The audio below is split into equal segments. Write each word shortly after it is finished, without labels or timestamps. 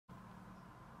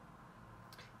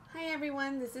Hi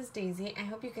everyone, this is Daisy. I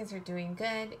hope you guys are doing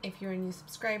good. If you're a new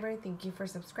subscriber, thank you for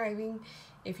subscribing.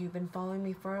 If you've been following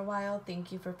me for a while,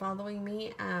 thank you for following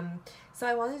me. So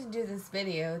I wanted to do this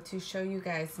video to show you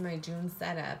guys my June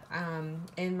setup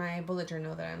in my bullet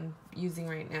journal that I'm using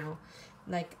right now.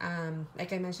 Like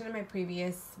I mentioned in my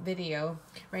previous video,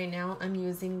 right now I'm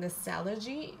using the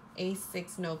Stalogy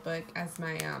A6 notebook as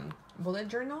my bullet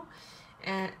journal.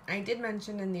 And I did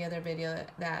mention in the other video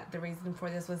that the reason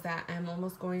for this was that I'm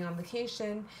almost going on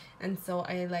vacation, and so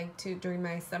I like to, during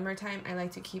my summertime, I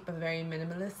like to keep a very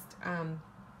minimalist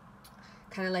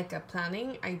kind of like a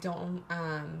planning. I don't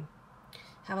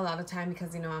have a lot of time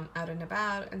because, you know, I'm out and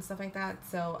about and stuff like that,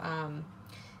 so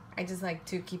I just like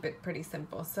to keep it pretty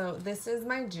simple. So this is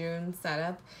my June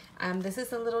setup. This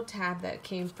is a little tab that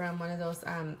came from one of those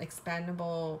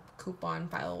expandable coupon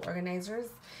file organizers.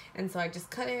 And so I just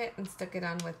cut it and stuck it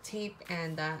on with tape,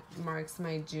 and that marks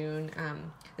my June,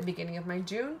 the beginning of my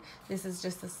June. This is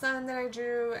just the sun that I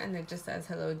drew, and it just says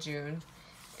hello June.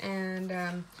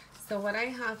 And so what I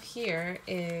have here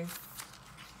is,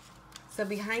 so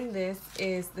behind this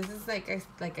is like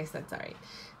I said, sorry.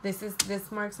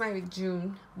 This marks my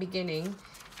June beginning,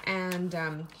 and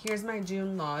here's my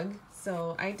June log.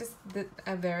 So I just did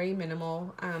a very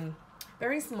minimal,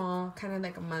 very small, kind of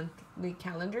like a monthly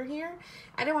calendar here.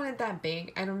 I don't want it that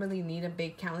big. I don't really need a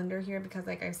big calendar here because,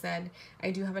 like I said,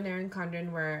 I do have an Erin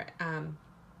Condren where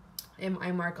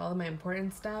I mark all of my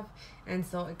important stuff, and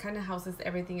so it kind of houses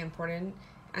everything important.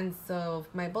 And so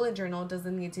my bullet journal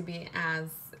doesn't need to be as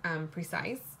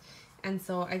precise. And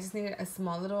so I just needed a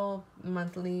small little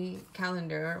monthly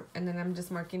calendar, and then I'm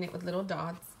just marking it with little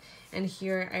dots. And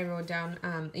here I wrote down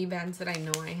events that I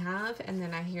know I have, and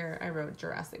then here I wrote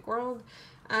Jurassic World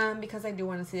because I do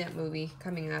want to see that movie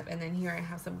coming up. And then here I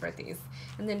have some birthdays.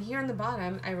 And then here on the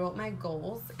bottom I wrote my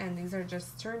goals, and these are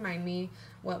just to remind me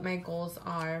what my goals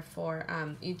are for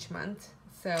each month.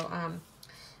 So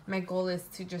my goal is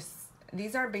to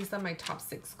these are based on my top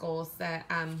 6 goals that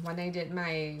when I did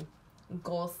my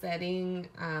goal setting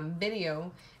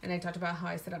video, and I talked about how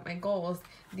I set up my goals.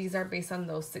 These are based on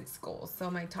those 6 goals. So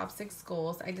my top 6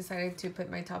 goals, I decided to put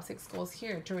my top 6 goals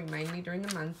here to remind me during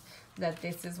the month that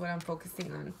this is what I'm focusing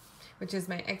on, which is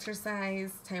my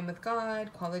exercise, time with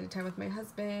God, quality time with my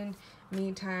husband,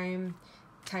 me time,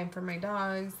 time for my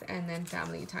dogs, and then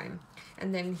family time.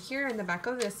 And then here in the back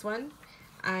of this one,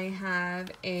 I have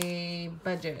a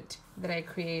budget that I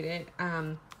created.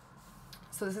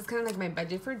 So this is kind of like my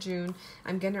budget for June.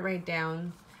 I'm going to write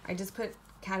down, I just put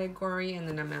category and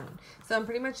then amount. So I'm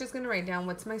pretty much just going to write down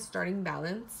what's my starting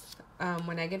balance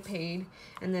when I get paid.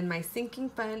 And then my sinking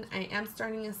fund, I am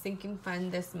starting a sinking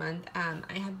fund this month.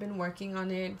 I have been working on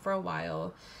it for a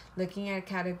while, looking at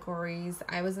categories.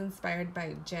 I was inspired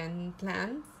by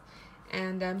JenPlans,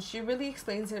 and she really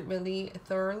explains it really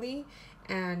thoroughly,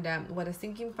 and what a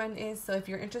sinking fund is. So if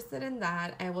you're interested in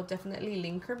that, I will definitely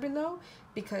link her below,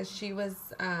 because she was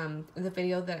the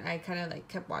video that I kind of like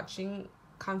kept watching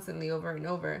constantly over and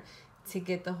over to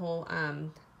get the whole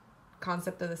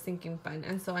concept of the sinking fund.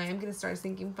 And so I am going to start a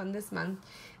sinking fund this month.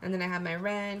 And then I have my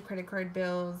rent, credit card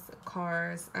bills,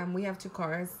 cars. We have 2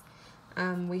 cars.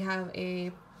 We have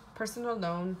a personal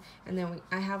loan, and then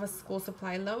I have a school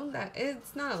supply loan that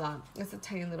it's not a lot, it's a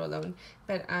tiny little loan,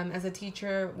 but as a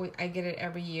teacher I get it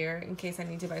every year in case I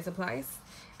need to buy supplies,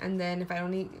 and then if I don't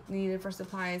need it for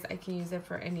supplies, I can use it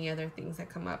for any other things that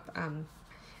come up.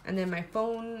 And then my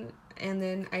phone, and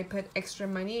then I put extra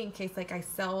money in case like I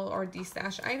sell or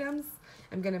destash items.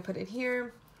 I'm gonna put it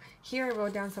here. Here I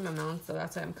wrote down some amounts, so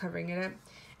that's why I'm covering it up.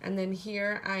 And then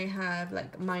here I have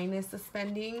like minus the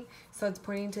spending, so it's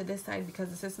pointing to this side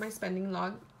because this is my spending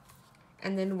log.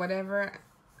 And then whatever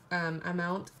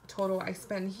amount total I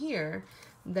spend here,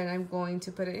 then I'm going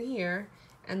to put it here,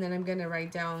 and then I'm going to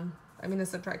write down, I'm going to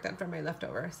subtract that from my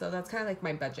leftover. So that's kind of like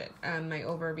my budget, my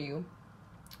overview.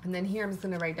 And then here I'm just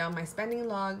going to write down my spending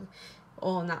log,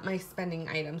 oh, not my spending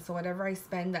item, so whatever I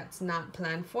spend that's not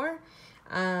planned for,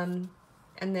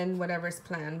 and then whatever's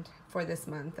planned for this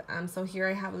month. So here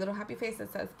I have a little happy face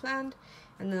that says planned,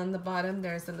 and then on the bottom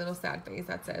there's a little sad face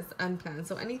that says unplanned.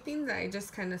 So anything that I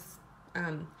just kind of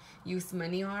use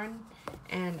money on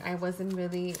and I wasn't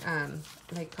really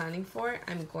like planning for,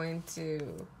 I'm going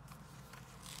to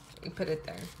put it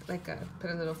there, like put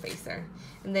a little face there.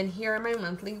 And then here are my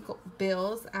monthly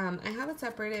bills. I have it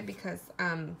separated because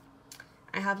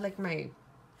I have like my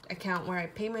account where I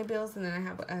pay my bills, and then I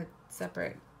have a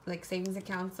separate like savings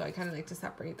account, so I kind of like to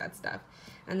separate that stuff.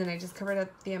 And then I just covered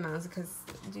up the amounts because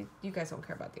you guys don't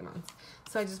care about the amounts,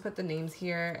 so I just put the names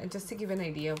here, and just to give an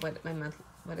idea of what my month,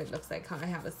 what it looks like, how I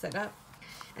have it set up.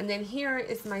 And then here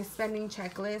is my spending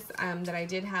checklist that I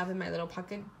did have in my little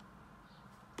pocket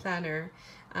planner,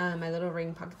 my little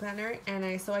ring pocket planner, and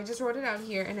I just wrote it out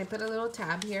here, and I put a little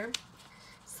tab here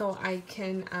so I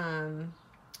can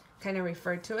kind of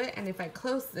refer to it. And if I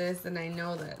close this, then I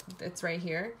know that it's right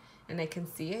here and I can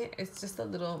see it. It's just a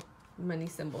little money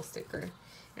symbol sticker,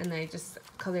 and I just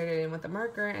colored it in with a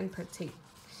marker and put tape.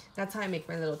 That's how I make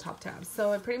my little top tabs.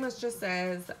 So it pretty much just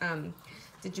says,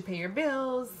 did you pay your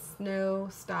bills? No,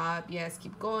 stop, yes,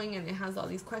 keep going. And it has all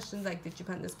these questions like, did you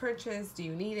plan this purchase? Do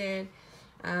you need it?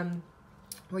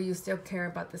 Will you still care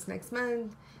about this next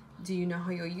month? Do you know how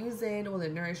you'll use it? Will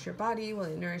it nourish your body? Will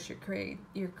it nourish your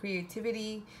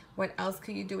creativity? What else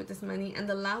could you do with this money? And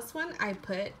the last one I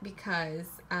put because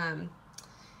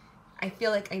I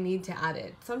feel like I need to add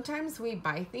it. Sometimes we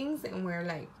buy things and we're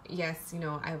like, yes, you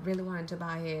know, I really wanted to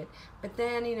buy it. But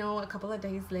then, you know, a couple of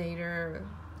days later,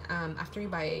 after you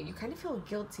buy it, you kind of feel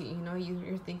guilty, you know,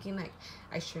 you're thinking like,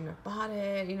 I shouldn't have bought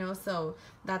it, you know. So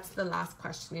that's the last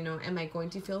question, you know, am I going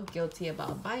to feel guilty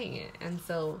about buying it? And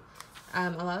so a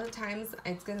lot of times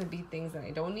it's going to be things that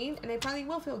I don't need, and I probably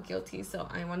will feel guilty. So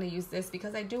I want to use this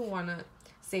because I do want to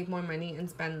save more money and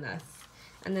spend less.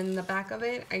 And then in the back of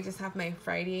it, I just have my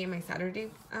Friday and my Saturday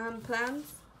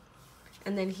plans.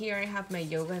 And then here I have my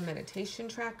yoga and meditation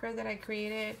tracker that I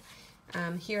created.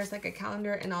 Here's like a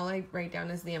calendar, and all I write down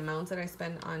is the amounts that I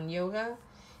spend on yoga.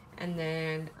 And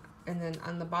then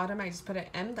on the bottom, I just put an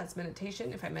M, that's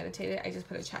meditation. If I meditated, I just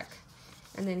put a check.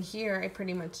 And then here, I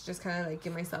pretty much just kind of like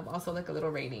give myself also like a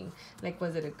little rating. Like,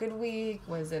 was it a good week?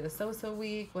 Was it a so-so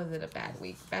week? Was it a bad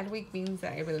week? Bad week means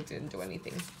that I really didn't do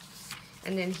anything.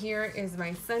 And then here is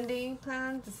my Sunday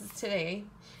plan. This is today.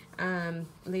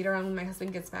 Later on when my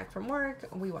husband gets back from work,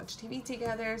 we watch TV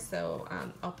together. So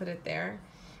I'll put it there,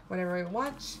 whatever I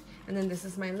watch. And then this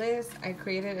is my list. I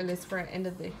created a list for end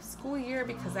of the school year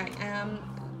because I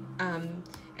am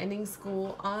ending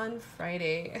school on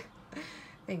Friday.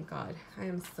 Thank God. I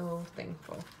am so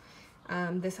thankful.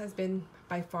 This has been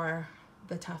by far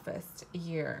the toughest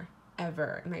year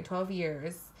ever in my 12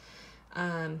 years.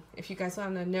 If you guys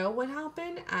want to know what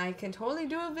happened, I can totally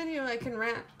do a video. I can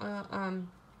rant.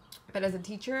 But as a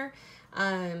teacher,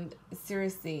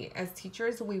 seriously, as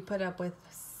teachers, we put up with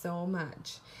so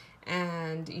much.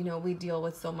 And, you know, we deal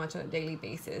with so much on a daily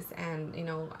basis. And, you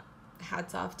know,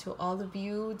 hats off to all of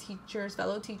you teachers,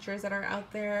 fellow teachers that are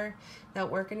out there that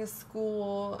work in a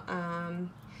school.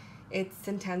 It's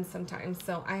intense sometimes.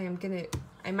 So I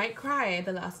might cry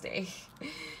the last day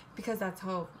because that's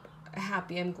how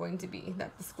happy I'm going to be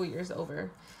that the school year's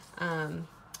over.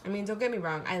 I mean, don't get me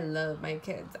wrong, I love my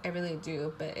kids, I really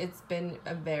do, but it's been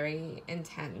a very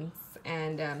intense.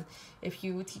 And if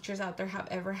you teachers out there have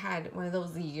ever had one of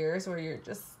those years where you're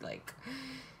just like,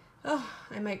 oh,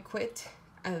 I might quit,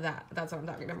 that's what I'm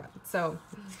talking about. So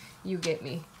you get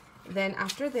me. Then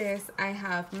after this, I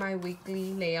have my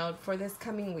weekly layout for this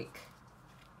coming week.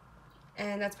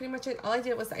 And that's pretty much it. All I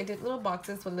did was I did little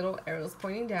boxes with little arrows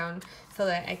pointing down so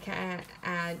that I can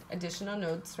add additional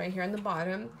notes right here on the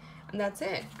bottom. And that's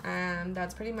it.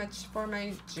 That's pretty much for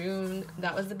my June.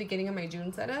 That was the beginning of my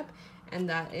June setup. And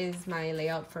that is my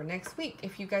layout for next week.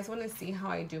 If you guys want to see how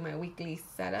I do my weekly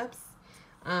setups,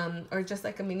 or just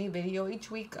like a mini video each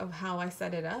week of how I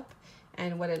set it up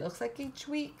and what it looks like each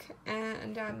week,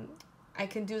 and I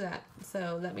can do that.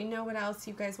 So let me know what else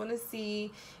you guys want to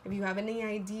see. If you have any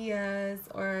ideas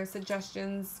or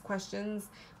suggestions, questions,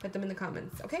 put them in the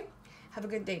comments. Okay? Have a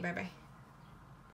good day. Bye-bye.